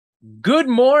Good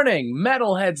morning,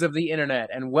 metalheads of the internet,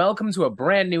 and welcome to a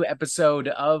brand new episode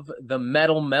of the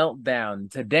Metal Meltdown.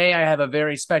 Today I have a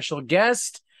very special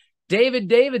guest,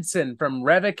 Davidson from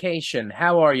Revocation.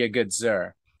 How are you, good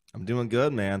sir? I'm doing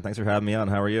good, man. Thanks for having me on.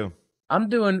 How are you? I'm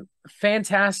doing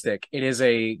fantastic. It is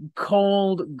a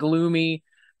cold, gloomy,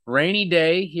 rainy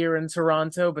day here in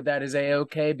Toronto, but that is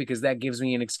a-okay because that gives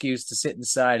me an excuse to sit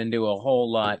inside and do a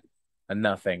whole lot of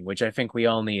nothing, which I think we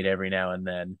all need every now and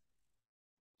then.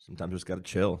 Sometimes just gotta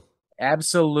chill.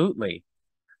 Absolutely.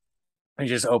 I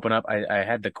just open up. I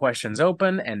had the questions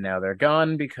open and now they're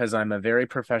gone because I'm a very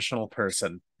professional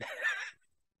person.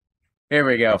 Here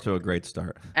we Off go. to a great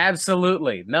start.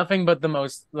 Absolutely. Nothing but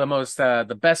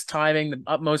the best timing, the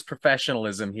utmost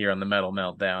professionalism here on the Metal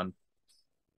Meltdown.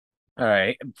 All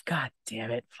right. God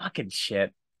damn it. Fucking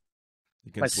shit.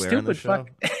 You can My swear on the stupid fuck.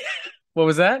 show? What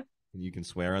was that? You can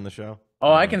swear on the show? Oh, I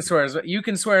don't I know can if you... swear as you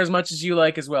can swear as much as you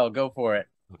like as well. Go for it.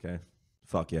 Okay.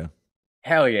 Fuck yeah.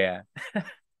 Hell yeah.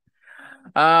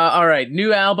 All right,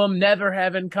 new album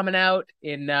Netherheaven coming out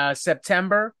in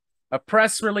September. A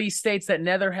press release states that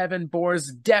Netherheaven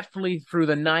bores deftly through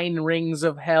the nine rings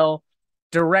of hell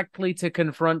directly to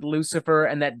confront Lucifer,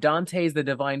 and that Dante's The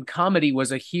Divine Comedy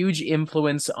was a huge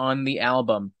influence on the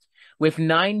album. With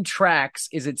nine tracks,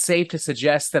 is it safe to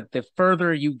suggest that the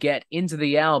further you get into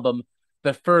the album,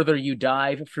 the further you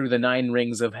dive through the nine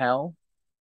rings of hell?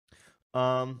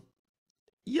 Um,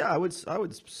 yeah, I would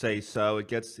say so. It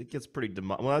gets pretty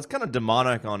well, it's kind of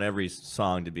demonic on every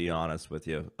song, to be honest with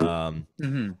you.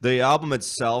 Mm-hmm. The album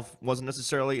itself wasn't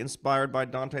necessarily inspired by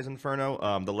Dante's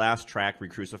Inferno. The last track,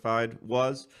 Recrucified,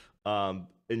 was.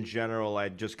 In general, I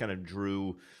just kind of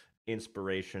drew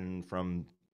inspiration from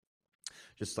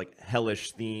just like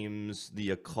hellish themes,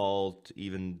 the occult,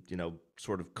 even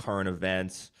sort of current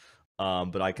events.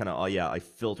 But I kind of, oh yeah, I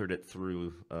filtered it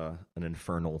through an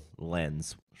infernal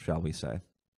lens, shall we say?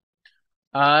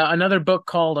 Another book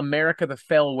called America the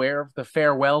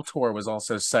Farewell Tour was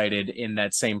also cited in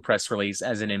that same press release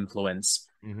as an influence.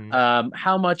 Hmm.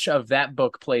 How much of that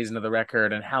book plays into the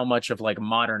record, and how much of like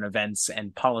modern events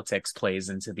and politics plays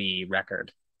into the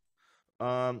record?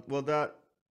 Well, that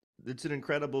it's an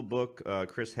incredible book.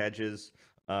 Chris Hedges,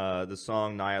 the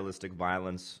song "Nihilistic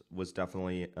Violence" was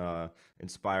definitely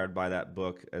inspired by that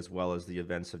book, as well as the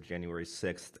events of January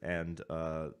 6th, and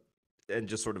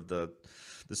just sort of the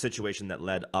situation that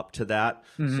led up to that.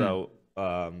 Hmm. So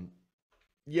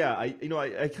yeah, I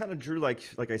kind of drew,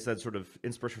 like I said, sort of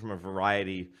inspiration from a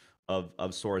variety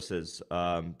of sources.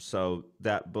 So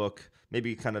that book,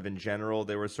 maybe kind of in general,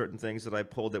 there were certain things that I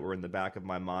pulled that were in the back of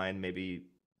my mind, maybe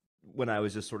when I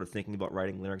was just sort of thinking about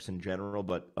writing lyrics in general.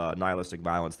 But Nihilistic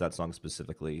Violence, that song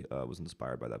specifically, was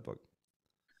inspired by that book.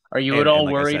 Are you at And all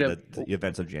like I worried said, of? the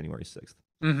events of January 6th.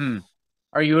 Hmm.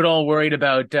 Are you at all worried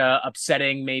about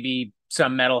upsetting maybe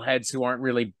some metalheads who aren't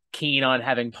really keen on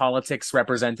having politics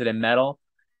represented in metal?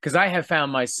 Because I have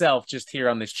found myself just here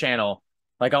on this channel,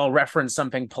 like I'll reference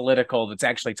something political that's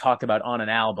actually talked about on an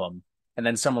album, and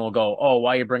then someone will go, "Oh,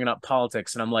 why are you bringing up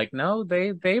politics?" And I'm like, "No,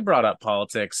 they brought up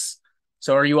politics."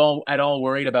 So are you all at all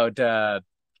worried about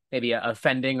maybe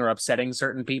offending or upsetting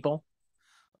certain people?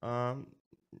 Um,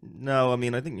 no, I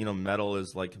mean, I think metal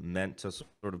is like meant to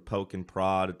sort of poke and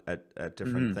prod at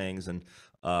different Hmm. things, and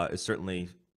it's certainly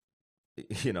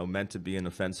meant to be an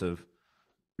offensive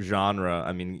genre.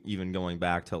 I mean, even going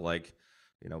back to like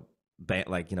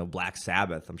Black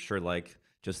Sabbath, I'm sure like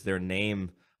just their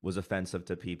name was offensive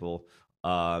to people.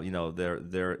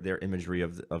 Their imagery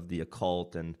of the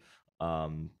occult, and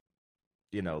um,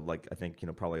 like I think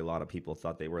probably a lot of people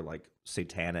thought they were like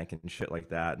satanic and shit like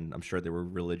that, and I'm sure there were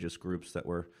religious groups that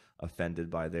were offended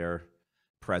by their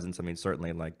presence. I mean,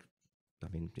 certainly like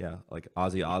yeah, like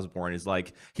Ozzy Osbourne is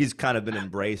like he's kind of been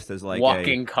embraced as like a...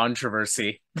 Walking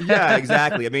controversy. Yeah,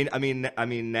 exactly. I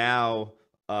mean now,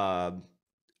 uh,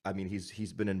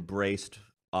 he's been embraced,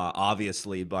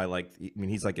 obviously, by like, I mean,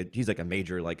 he's like a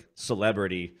major like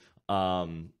celebrity.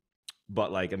 Um,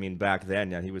 but like, I mean, back then,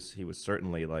 yeah, he was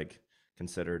certainly like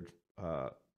considered,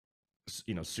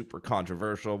 super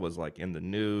controversial. Was like in the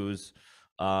news.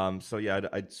 So yeah,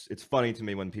 it's funny to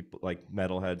me when people like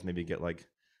metalheads maybe get like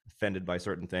offended by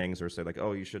certain things, or say like,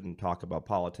 oh, you shouldn't talk about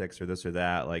politics or this or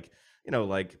that. Like,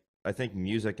 like I think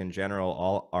music in general,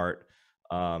 all art,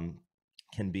 um,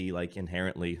 can be like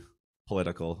inherently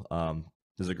political.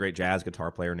 There's a great jazz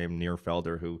guitar player named Near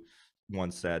Felder who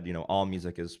once said, all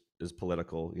music is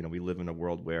political. We live in a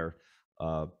world where,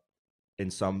 uh,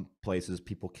 in some places,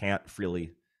 people can't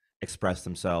freely express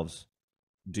themselves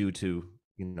due to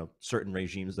certain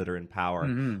regimes that are in power.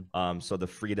 Hmm. So the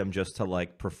freedom just to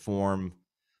like perform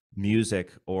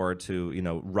music, or to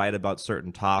write about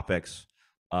certain topics,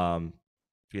 um,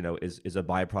 is a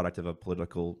byproduct of a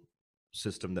political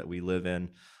system that we live in.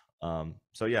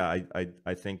 So yeah,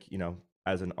 I think,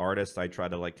 as an artist, I try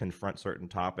to like confront certain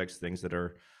topics, things that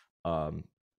are um,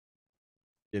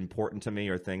 important to me,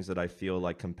 or things that I feel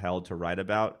like compelled to write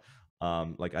about.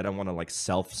 Like I don't want to like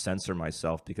self censor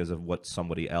myself because of what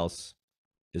somebody else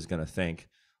is going to think.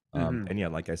 Hmm. And yeah,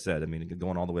 like I said, I mean,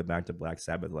 going all the way back to Black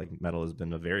Sabbath, like metal has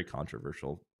been a very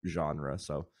controversial genre.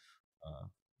 So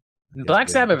I guess Black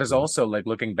being Sabbath is open. also like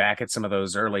looking back at some of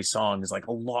those early songs, like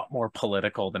a lot more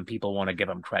political than people want to give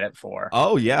them credit for.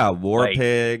 Oh yeah, War Like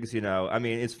Pigs. I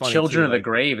mean, it's funny Children too. of the Like,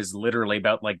 Grave is literally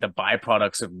about like the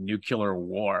byproducts of nuclear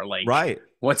war. Like right,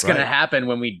 what's gonna right, happen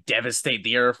when we devastate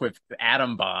the earth with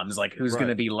atom bombs? Like who's right,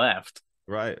 gonna be left?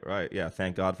 right. Yeah,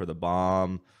 thank God for the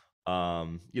bomb.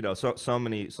 So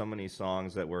many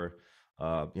songs that were,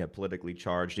 politically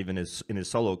charged, even in his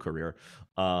solo career.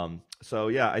 So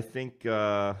yeah, I think,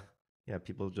 yeah,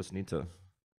 people just need to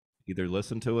either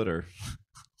listen to it or,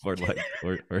 or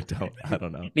don't. I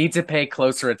don't know. Need to pay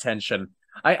closer attention.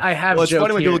 I have Well, it's funny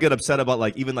joked when people here. get upset about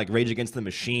like even like Rage Against the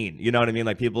Machine. You know what I mean?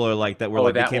 Like people are like that were Oh,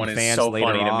 like that became one is fans so later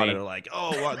funny to on and me. are like,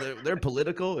 oh, wow, they're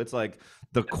political. It's like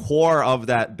the core of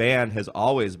that band has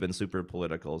always been super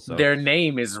political. So Their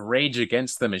name is Rage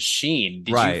Against the Machine. Did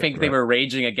you right, think they right, were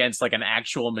raging against like an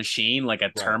actual machine, like a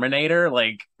right, Terminator?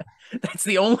 Like that's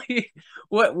the only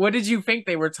what did you think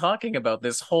they were talking about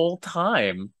this whole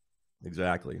time?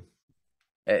 exactly,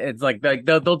 It's like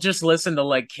they'll just listen to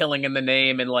like Killing in the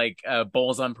Name and like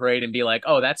Bulls on Parade and be like,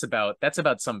 "Oh, that's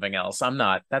about something else. I'm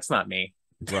not. That's not me."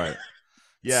 right.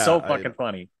 Yeah, So fucking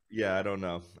funny. I don't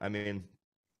know. I mean,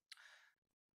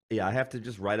 yeah, I have to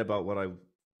just write about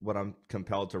what I'm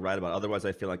compelled to write about. Otherwise,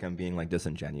 I feel like I'm being like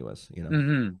disingenuous.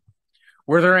 Hmm.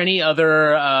 Were there any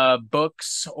other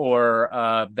books or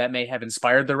that may have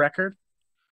inspired the record,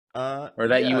 or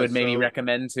that you Yeah. would maybe So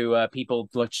recommend to people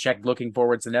looking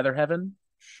forward to Netherheaven?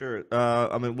 sure.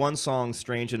 I mean, one song,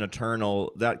 "Strange and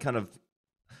Eternal," that kind of,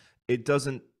 it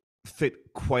doesn't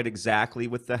fit quite exactly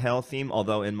with the hell theme,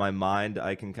 although in my mind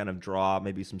I can kind of draw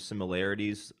maybe some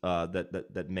similarities,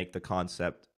 that make the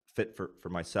concept fit for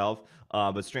myself.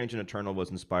 But "Strange and Eternal" was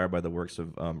inspired by the works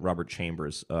of Robert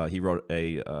Chambers. He wrote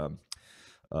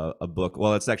a book.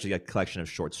 Well, it's actually a collection of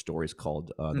short stories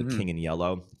called "The Hmm. King in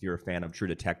Yellow." If you're a fan of True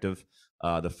Detective,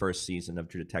 the first season of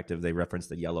True Detective, they referenced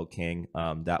the Yellow King.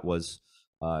 That was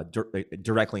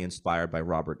directly inspired by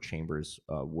Robert Chambers'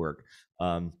 work.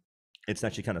 Um, it's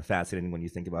actually kind of fascinating when you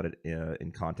think about it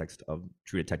in context of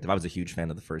True Detective. I was a huge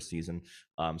fan of the first season,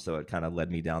 so it kind of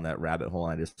led me down that rabbit hole.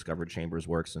 And I discovered Chambers'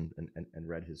 works and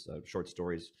read his short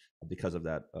stories because of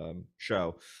that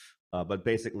show. But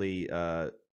basically,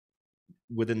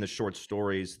 within the short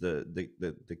stories,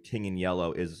 the King in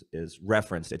Yellow is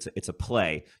referenced. It's a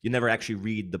play. You never actually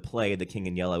read the play, The King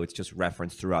in Yellow. It's just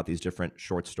referenced throughout these different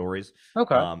short stories.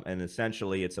 Okay. And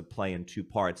essentially, it's a play in two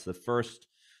parts. The first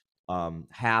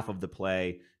half of the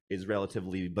play is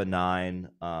relatively benign.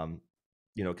 Kind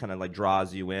of like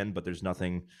draws you in, but there's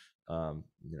nothing. Um,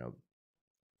 you know,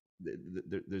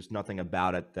 there's nothing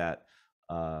about it that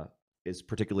is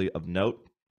particularly of note.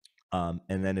 And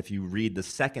then if you read the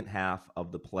second half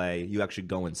of the play, you actually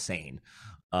go insane.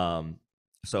 Um,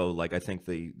 so like I think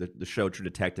the show True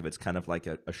Detective, it's kind of like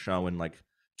a show in like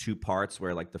two parts,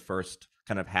 where like the first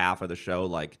kind of half of the show,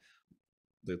 like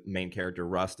the main character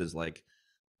Rust is like,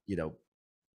 you know,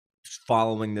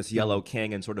 following this Yellow Mhm.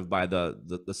 King, and sort of by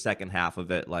the second half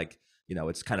of it, like,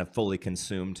 it's kind of fully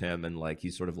consumed him, and like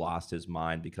he's sort of lost his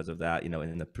mind because of that,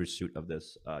 in the pursuit of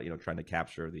this, trying to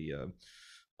capture the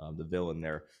villain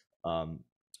there. Um,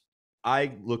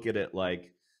 I look at it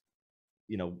like,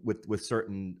 with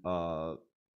certain,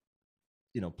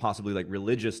 possibly like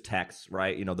religious texts,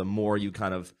 right? The more you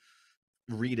kind of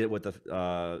read it with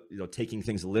the, taking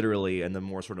things literally, and the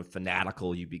more sort of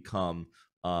fanatical you become.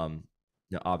 Um,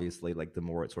 obviously, like the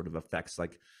more it sort of affects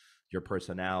like your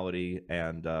personality,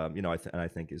 and I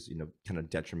think is, kind of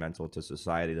detrimental to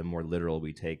society, the more literal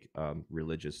we take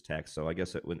religious texts. So I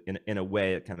guess in a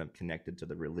way it kind of connected to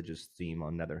the religious theme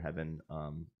on Netherheaven,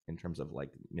 in terms of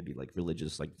like maybe like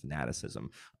religious like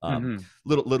fanaticism. Hmm.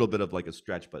 Little bit of like a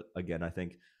stretch, but again, I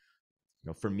think,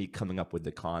 for me coming up with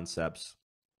the concepts,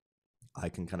 I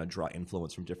can kind of draw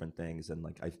influence from different things, and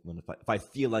like if I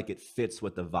feel like it fits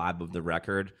with the vibe of the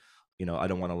record, I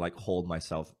don't want to like hold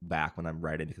myself back when I'm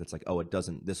writing, because it's like, oh, it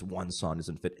doesn't. This one song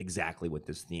doesn't fit exactly with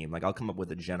this theme. Like I'll come up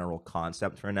with a general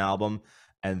concept for an album,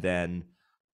 and then,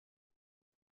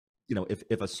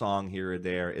 if a song here or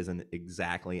there isn't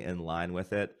exactly in line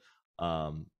with it,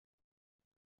 um,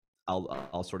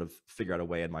 I'll sort of figure out a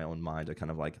way in my own mind to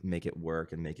kind of like make it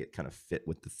work and make it kind of fit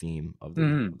with the theme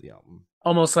Mhm. of the album.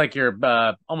 Almost like you're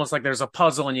almost like there's a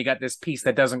puzzle and you got this piece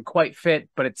that doesn't quite fit,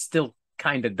 but it still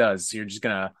kind of does. So you're just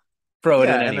gonna throw it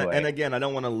Yeah, in and anyway. again, I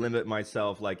don't want to limit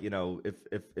myself. Like,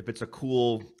 if it's a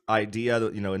cool idea,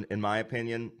 in my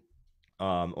opinion,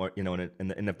 or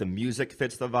and if the music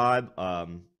fits the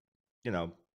vibe, you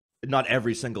know, not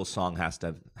every single song has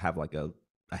to have like a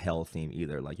hell theme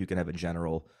either. Like you can have a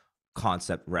general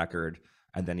concept record,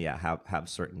 and then yeah, have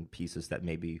certain pieces that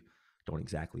maybe don't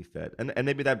exactly fit, and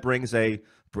maybe that brings a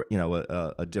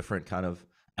different kind of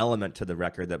element to the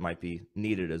record that might be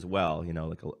needed as well.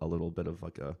 Like a little bit of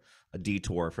like a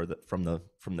detour from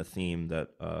the theme that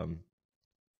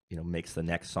makes the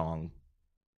next song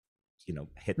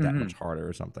hit that much Hmm. harder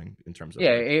or something in terms of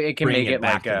Yeah, like it can bringing make it it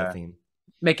like back to the theme.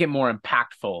 make it more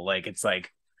impactful. Like it's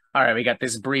like, all right, we got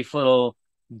this brief little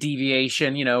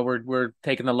deviation. We're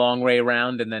taking the long way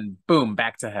around, and then boom,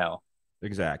 back to hell.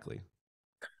 Exactly.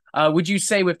 Would you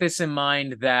say, with this in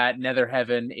mind, that Nether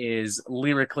Heaven is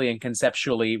lyrically and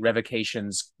conceptually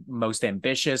Revocation's most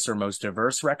ambitious or most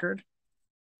diverse record?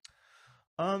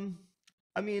 Um,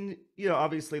 I mean,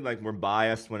 obviously, like we're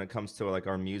biased when it comes to like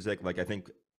our music. Like I think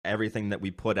everything that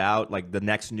we put out, like the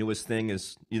next newest thing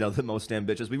is, the most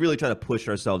ambitious. We really try to push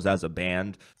ourselves as a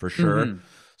band for sure. Hmm.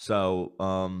 So,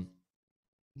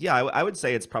 yeah, I would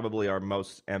say it's probably our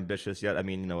most ambitious yet. I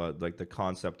mean, like the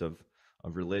concept of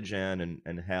religion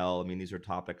and hell. I mean, these are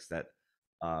topics that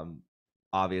um,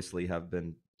 obviously have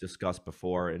been discussed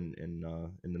before in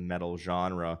the metal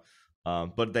genre,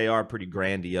 but they are pretty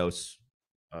grandiose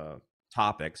uh,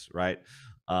 topics, right?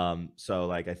 So,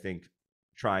 like, I think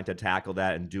trying to tackle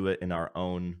that and do it in our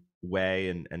own way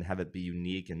and have it be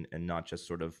unique and not just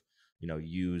sort of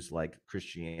use like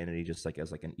Christianity just like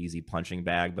as like an easy punching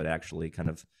bag, but actually kind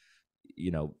of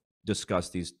you know discuss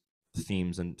these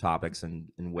themes and topics in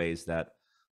ways that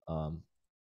um,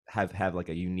 have like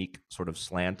a unique sort of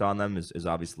slant on them is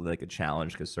obviously like a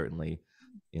challenge because certainly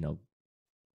you know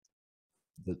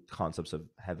the concepts of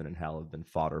heaven and hell have been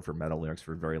fodder for metal lyrics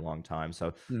for a very long time.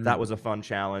 So that Hmm. was a fun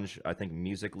challenge. I think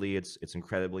musically it's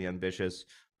incredibly ambitious.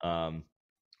 um,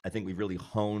 I think we've really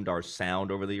honed our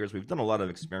sound over the years. We've done a lot of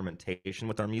experimentation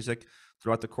with our music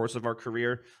throughout the course of our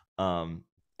career. Um,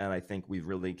 and I think we've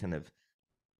really kind of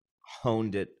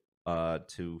honed it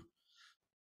to,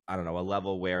 I don't know, a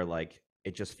level where like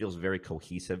it just feels very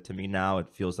cohesive to me now. It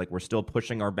feels like we're still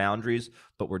pushing our boundaries,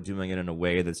 but we're doing it in a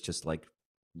way that's just like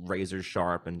razor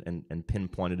sharp and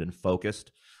pinpointed and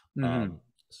focused. Hmm. Um,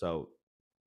 so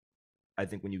I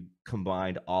think when you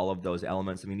combined all of those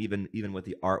elements, I mean, even with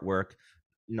the artwork,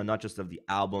 not just of the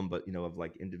album, but of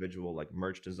like individual like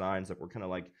merch designs that we're kind of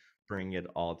like bringing it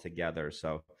all together.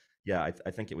 So yeah,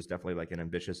 I think it was definitely like an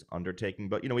ambitious undertaking,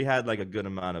 but we had like a good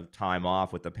amount of time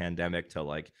off with the pandemic to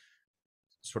like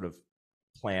sort of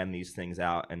plan these things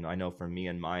out. And I know for me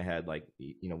in my head, like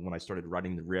when I started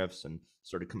writing the riffs and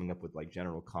started coming up with like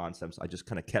general concepts, I just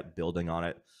kind of kept building on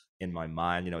it in my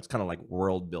mind. It's kind of like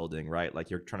world building, right? Like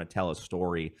you're trying to tell a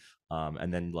story,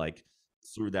 and then like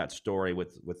through that story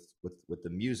with the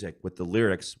music, with the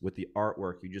lyrics, with the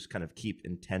artwork, you just kind of keep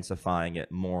intensifying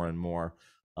it more and more.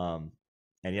 um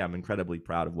and yeah, I'm incredibly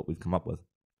proud of what we've come up with.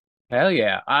 Hell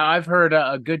yeah. I've heard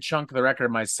a good chunk of the record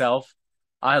myself.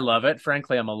 I love it.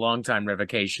 Frankly, I'm a longtime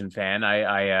Revocation fan.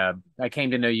 I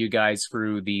came to know you guys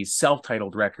through the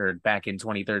self-titled record back in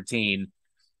 2013.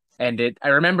 And I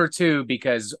remember too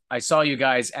because I saw you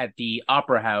guys at the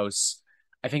Opera House.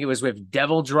 I think it was with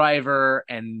Devil Driver,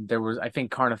 and there was, I think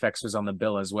Carnifex was on the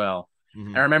bill as well. I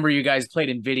Hmm. remember you guys played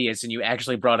Invidious, and you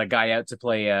actually brought a guy out to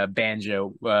play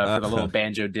banjo for the little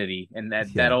banjo ditty, and that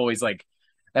Yeah. always like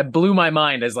that blew my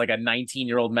mind as like a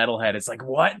 19-year-old metalhead. It's like,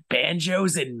 what,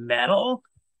 banjos in metal?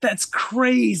 That's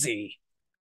crazy.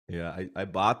 Yeah, I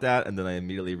bought that and then I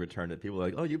immediately returned it. People were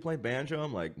like, "Oh, you play banjo?"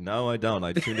 I'm like, "No, I don't.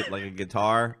 I tuned it like a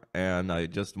guitar, and I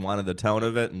just wanted the tone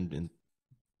of it, and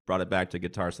brought it back to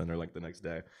Guitar Center like the next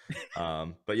day."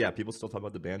 But yeah, people still talk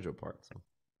about the banjo part. So.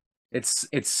 It's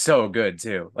so good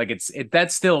too. Like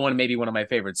that's still maybe one of my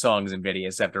favorite songs in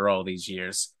Invidious after all these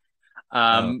years. Oh,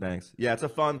 Um, thanks. Yeah, it's a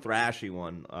fun thrashy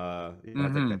one. Yeah,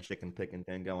 it's like that mhm. chicken picking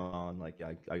thing going on. Like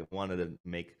I wanted to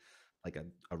make like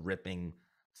a ripping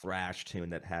thrash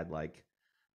tune that had like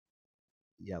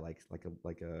yeah, like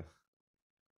a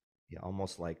yeah,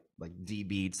 almost like D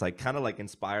beats, like kind of like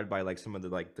inspired by like some of the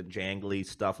like the jangly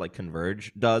stuff like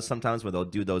Converge does sometimes, where they'll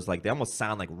do those like they almost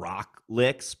sound like rock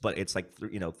licks, but it's like through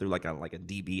like a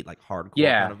D beat like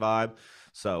hardcore kind Yeah, of vibe.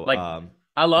 So like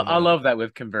I I wanted love that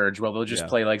with Converge. Well, they'll just yeah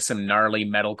play like some gnarly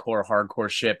metalcore hardcore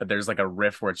shit, but there's like a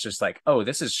riff where it's just like, oh,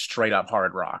 this is straight up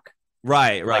hard rock.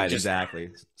 Right, Like right, just exactly.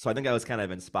 So I think I was kind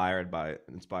of inspired by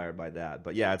that.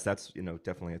 But yeah, it's that's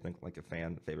definitely I think like a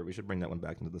fan favorite. We should bring that one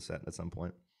back into the set at some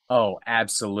point. oh,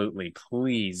 absolutely.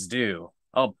 Please do.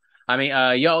 Oh, I mean,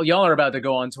 y'all are about to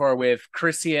go on tour with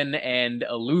Christian and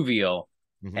Alluvial,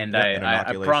 and Yep, I, an I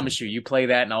I inoculation. promise you, you play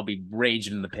that, and I'll be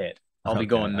raging in the pit. I'll be Okay,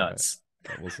 going all right. nuts.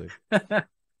 We'll see.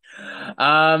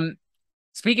 Um,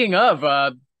 Speaking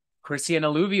of Christian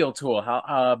Alluvial tour,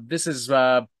 how this is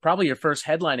probably your first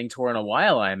headlining tour in a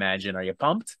while, I imagine. Are you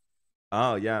pumped?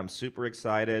 Oh yeah, I'm super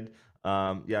excited.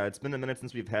 Yeah, it's been a minute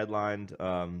since we've headlined.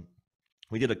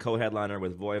 We did a co-headliner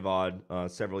with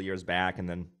Voivod several years back, and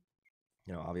then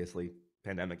obviously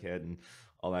pandemic hit and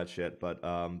all that shit. But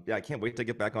yeah, I can't wait to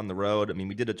get back on the road. I mean,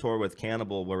 we did a tour with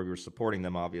Cannibal where we were supporting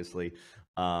them, obviously,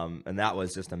 and that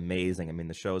was just amazing. I mean,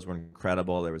 the shows were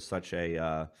incredible. There was such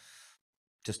a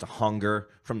just a hunger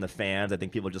from the fans. I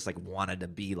think people just like wanted to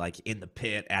be like in the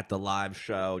pit at the live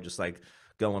show, just like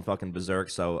going fucking berserk.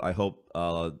 So I hope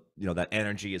that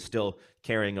energy is still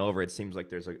carrying over. It seems like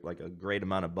there's like a great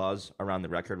amount of buzz around the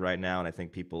record right now, and I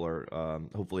think people are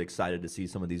hopefully excited to see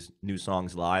some of these new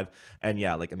songs live. And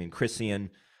yeah, like I mean, Christian,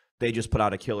 they just put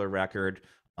out a killer record.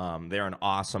 They're an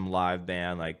awesome live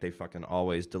band. Like they fucking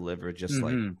always deliver just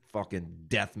like Hmm. fucking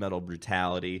death metal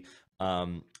brutality.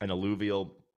 And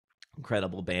Alluvial,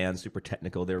 incredible band, super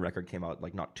technical. Their record came out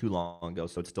like not too long ago,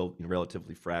 so it's still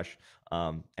relatively fresh.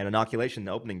 And Inoculation,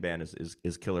 the opening band,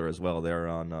 is killer as well. They're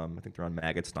on I think they're on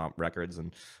Maggot Stomp Records,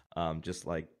 and just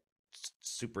like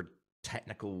super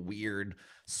technical, weird,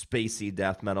 spacey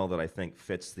death metal that I think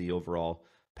fits the overall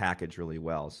package really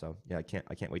well. So yeah,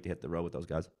 I can't wait to hit the road with those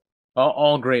guys.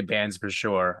 All great bands for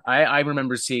sure. I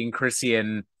remember seeing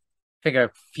Christian, I think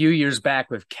a few years back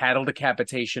with Cattle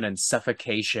Decapitation and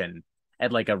Suffocation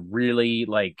at like a really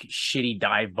like shitty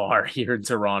dive bar here in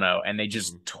Toronto, and they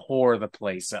just Mm-hmm. tore the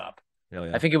place up. Hell I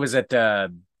yeah. think it was at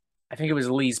I think it was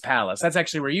Lee's Palace. That's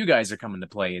actually where you guys are coming to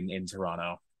play in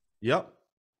Toronto. Yep.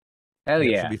 Hell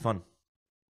Yep. Should yeah. be fun.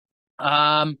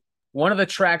 Um, One of the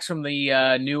tracks from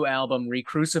the new album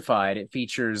Recrucified, it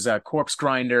features Corpse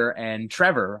Grinder and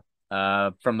Trevor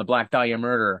from the Black Dahlia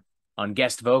Murder on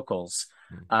guest vocals.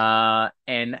 Mm.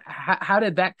 And how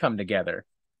did that come together?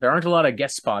 There aren't a lot of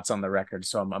guest spots on the record,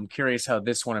 so I'm curious how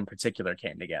this one in particular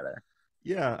came together.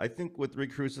 Yeah, I think with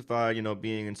Recrucify,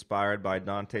 being inspired by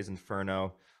Dante's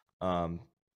Inferno, um,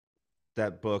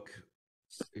 that book,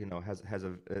 has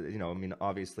a I mean,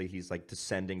 obviously he's like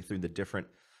descending through the different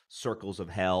circles of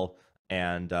hell,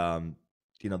 and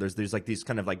there's like these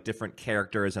kind of like different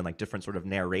characters and like different sort of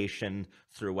narration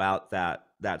throughout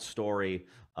that story.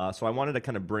 So I wanted to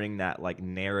kind of bring that like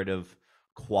narrative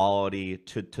quality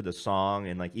to the song,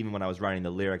 and like even when I was writing the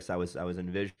lyrics, I was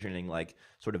envisioning like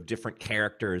sort of different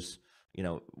characters,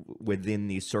 within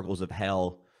these circles of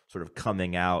hell, sort of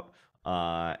coming out,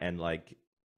 and like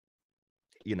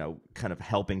kind of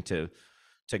helping to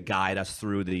guide us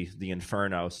through the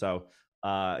inferno. So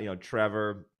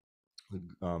Trevor,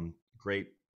 great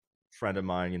friend of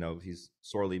mine, he's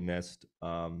sorely missed.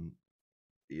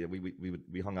 Yeah,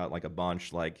 we hung out like a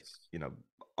bunch, like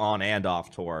on and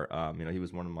off tour. He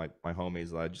was one of my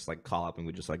homies that I just like call up, and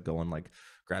we just like go and like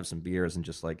grab some beers and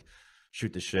just like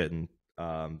shoot the shit. And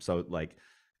so like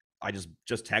I just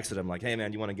texted him like, hey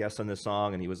man, you want to guest on this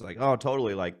song? And he was like, oh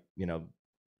totally, like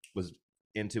was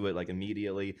into it like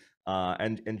immediately.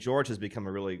 And George has become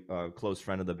a really close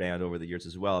friend of the band over the years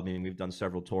as well. I mean, we've done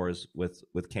several tours with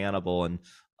Cannibal, and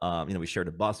we shared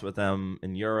a bus with them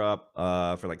in Europe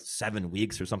for like 7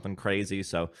 weeks or something crazy.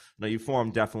 So you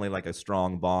form definitely like a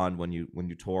strong bond when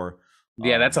you tour.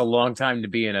 Yeah, that's a Um, long time to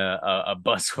be in a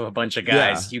bus with a bunch of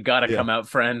yeah, guys. You got to yeah, come out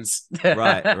friends.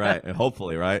 right, and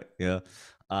hopefully, right, yeah.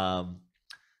 Um,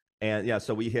 and yeah,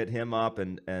 so we hit him up,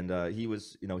 and he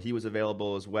was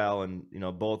available as well, and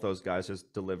both those guys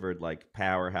just delivered like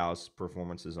powerhouse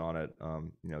performances on it.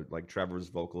 Like Trevor's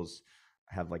vocals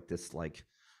have like this like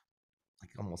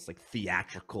almost like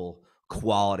theatrical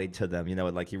quality to them.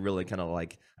 Like he really kind of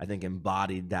like I think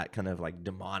embodied that kind of like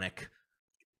demonic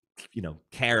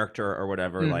character or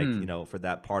whatever, like Hmm. for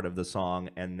that part of the song.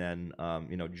 And then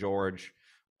George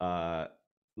uh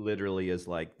literally is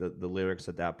like the lyrics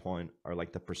at that point are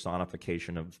like the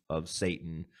personification of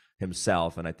Satan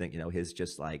himself. And I think his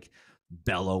just like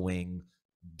bellowing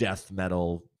death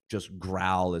metal just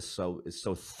growl is so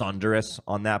thunderous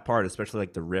on that part, especially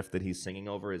like the riff that he's singing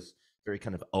over is very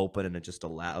kind of open, and it just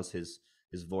allows his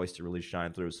voice to really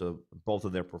shine through. So both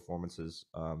of their performances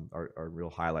are real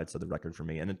highlights of the record for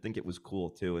me. And I think it was cool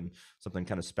too, and something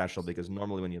kind of special, because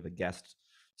normally when you have a guest,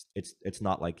 it's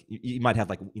not like you might have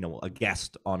like a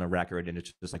guest on a record and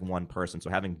it's just like one person. So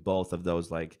having both of those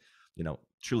like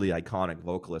truly iconic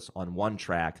vocalists on one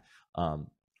track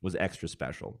was extra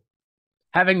special.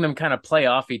 Having them kind of play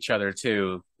off each other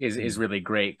too is Mm. really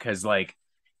great because like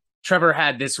Trevor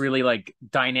had this really like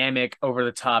dynamic, over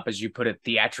the top, as you put it,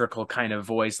 theatrical kind of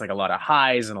voice, like a lot of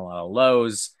highs and a lot of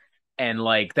lows. And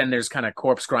like then there's kind of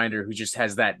Corpse Grinder who just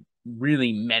has that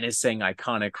really menacing,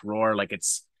 iconic roar. Like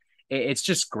it's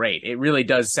just great. It really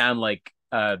does sound like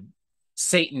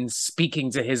Satan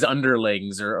speaking to his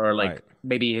underlings, or like Right.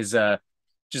 maybe his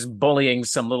just bullying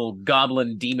some little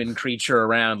goblin demon creature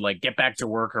around, like get back to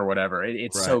work or whatever.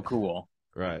 It's so Right. cool.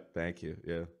 Right. Thank you.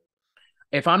 Yeah.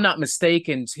 If I'm not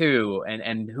mistaken, too,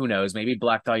 and who knows, maybe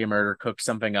Black Dahlia Murder cooked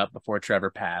something up before Trevor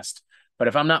passed. But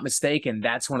if I'm not mistaken,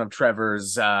 that's one of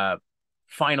Trevor's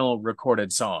final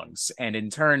recorded songs, and in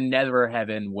turn,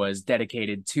 Netherheaven was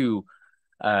dedicated to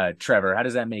Trevor. How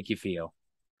does that make you feel?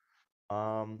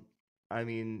 Um, I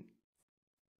mean,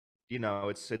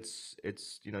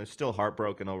 it's still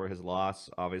heartbroken over his loss,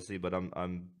 obviously, but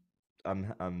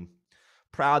I'm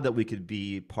proud that we could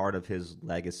be part of his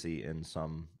legacy in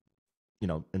some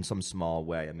small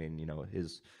way. I mean,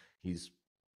 he's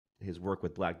his work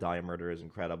with Black Dahlia Murder is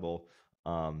incredible.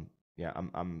 Yeah,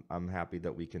 I'm happy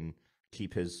that we can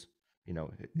keep his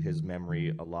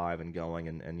memory alive and going,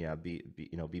 and yeah,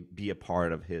 be a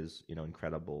part of his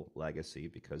incredible legacy,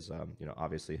 because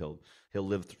obviously he'll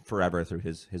live forever through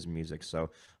his music. So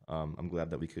I'm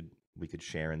glad that we could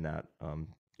share in that,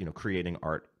 creating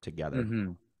art together.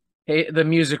 Mm-hmm. The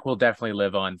music will definitely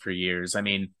live on for years. I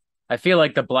mean, I feel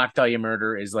like the Black Dahlia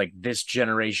Murder is like this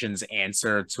generation's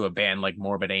answer to a band like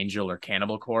Morbid Angel or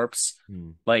Cannibal Corpse.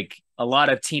 Hmm. Like a lot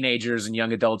of teenagers and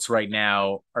young adults right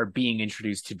now are being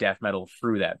introduced to death metal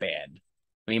through that band.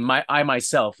 I mean, I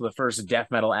myself, the first death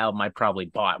metal album I probably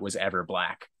bought was Ever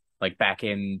Black, like back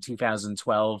in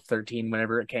 2012, 13,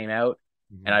 whenever it came out,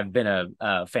 and Hmm. I've been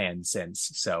a fan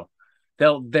since. So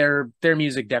their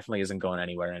music definitely isn't going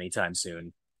anywhere anytime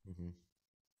soon. Hmm.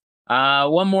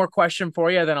 One more question for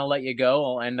you, then I'll let you go.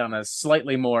 I'll end on a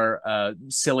slightly more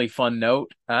silly, fun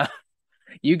note.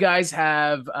 You guys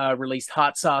have released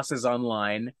hot sauces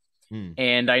online, Hmm.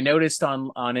 and I noticed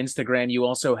on Instagram you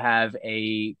also have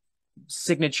a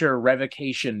signature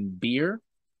Revocation beer.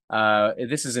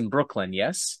 This is in Brooklyn,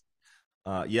 yes?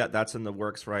 Yeah, that's in the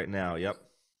works right now. Yep.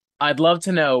 I'd love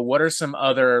to know what are some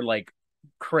other like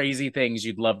crazy things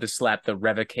you'd love to slap the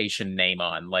Revocation name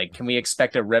on. Like, can we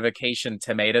expect a Revocation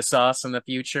tomato sauce in the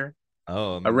future?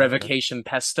 Oh, I A mean that Revocation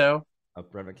pesto? a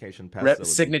revocation pesto would be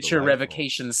Signature delightful.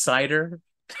 Revocation cider?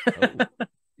 Oh,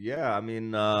 yeah. I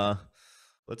mean,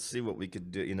 let's see what we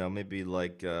could do. Maybe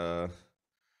like, I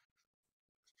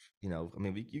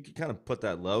mean, you could kind of put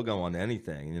that logo on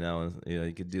anything.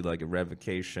 You could do like a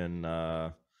revocation,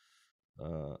 uh,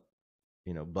 bug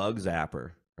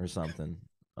zapper or something.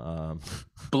 Um,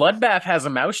 Bloodbath has a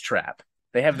mousetrap.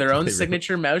 They have their do own they really?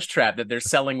 signature mousetrap that they're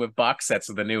selling with box sets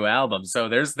of the new album. So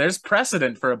there's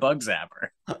precedent for a bug zapper.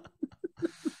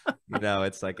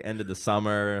 It's like end of the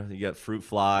summer. You get fruit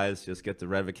flies. Just get the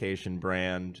revocation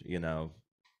brand.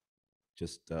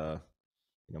 Just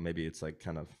maybe it's like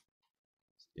kind of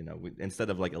instead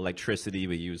of like electricity,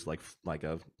 we use like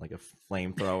a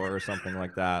flamethrower or something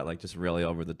like that, like just really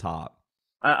over the top.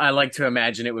 I like to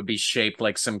imagine it would be shaped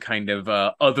like some kind of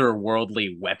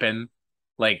otherworldly weapon.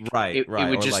 Like Right, it right,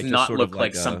 would or just like just not sort of look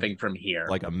like like a something from here.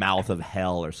 like a mouth of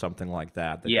hell or something like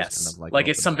that, that just kind of Yes. like Like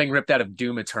it's opens up. something ripped out of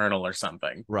Doom Eternal or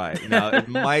something. Right. Now, it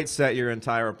might set your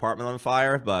entire apartment on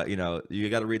fire, but you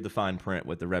got to read the fine print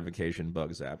with the revocation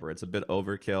bug zapper. It's a bit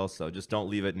overkill, so just don't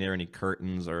leave it near any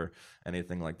curtains or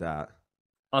anything like that.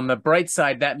 On the bright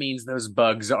side, that means those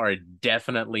bugs are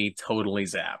definitely totally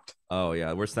zapped. Oh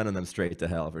yeah, we're sending them straight to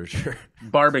hell for sure.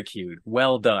 Barbecued.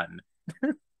 Well done.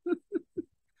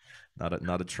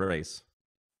 Not a trace.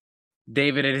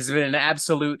 David, it has been an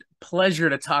absolute pleasure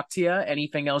to talk to you.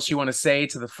 Anything else you want to say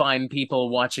to the fine people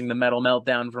watching the Metal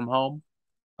Meltdown from home?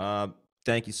 Uh,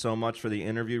 Thank you so much for the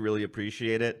interview. Really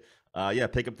appreciate it. Yeah,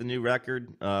 pick up the new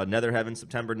record, Netherheaven,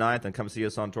 September 9th, and come see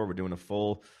us on tour. We're doing a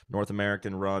full North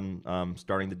American run,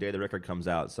 starting the day the record comes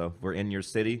out. So if we're in your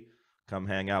city, come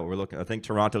hang out. We're looking. I think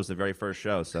Toronto's the very first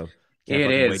show, so can't It fucking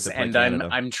wait is, to play and I'm Canada.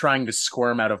 I'm trying to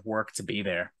squirm out of work to be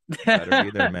there. You better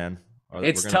be there, man. We're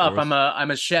It's gonna. tough. We're,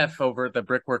 I'm a chef over at the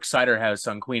Brickwork Cider House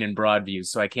on Queen and Broadview,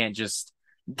 so I can't just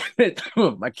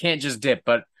I can't just dip,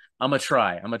 but I'm gonna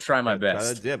try. I'm gonna try my yeah, try to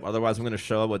best. dip. Otherwise, I'm gonna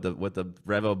show up with the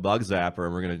Revo bug zapper,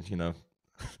 and we're gonna.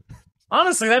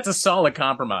 Honestly, that's a solid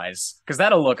compromise because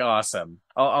that'll look awesome.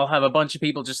 I'll have a bunch of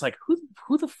people just like,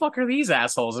 who the fuck are these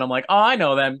assholes? And I'm like, oh, I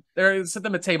know them. They're sit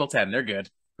them at table 10. They're good.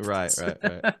 Right.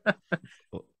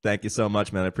 Well, thank you so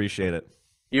much, man. I appreciate it.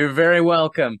 You're very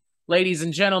welcome. Ladies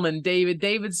and gentlemen, David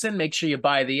Davidson, make sure you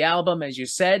buy the album. As you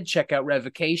said, check out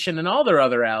Revocation and all their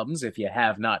other albums if you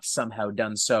have not somehow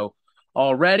done so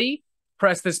already.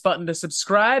 Press this button to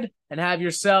subscribe and have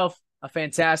yourself a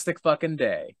fantastic fucking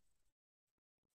day.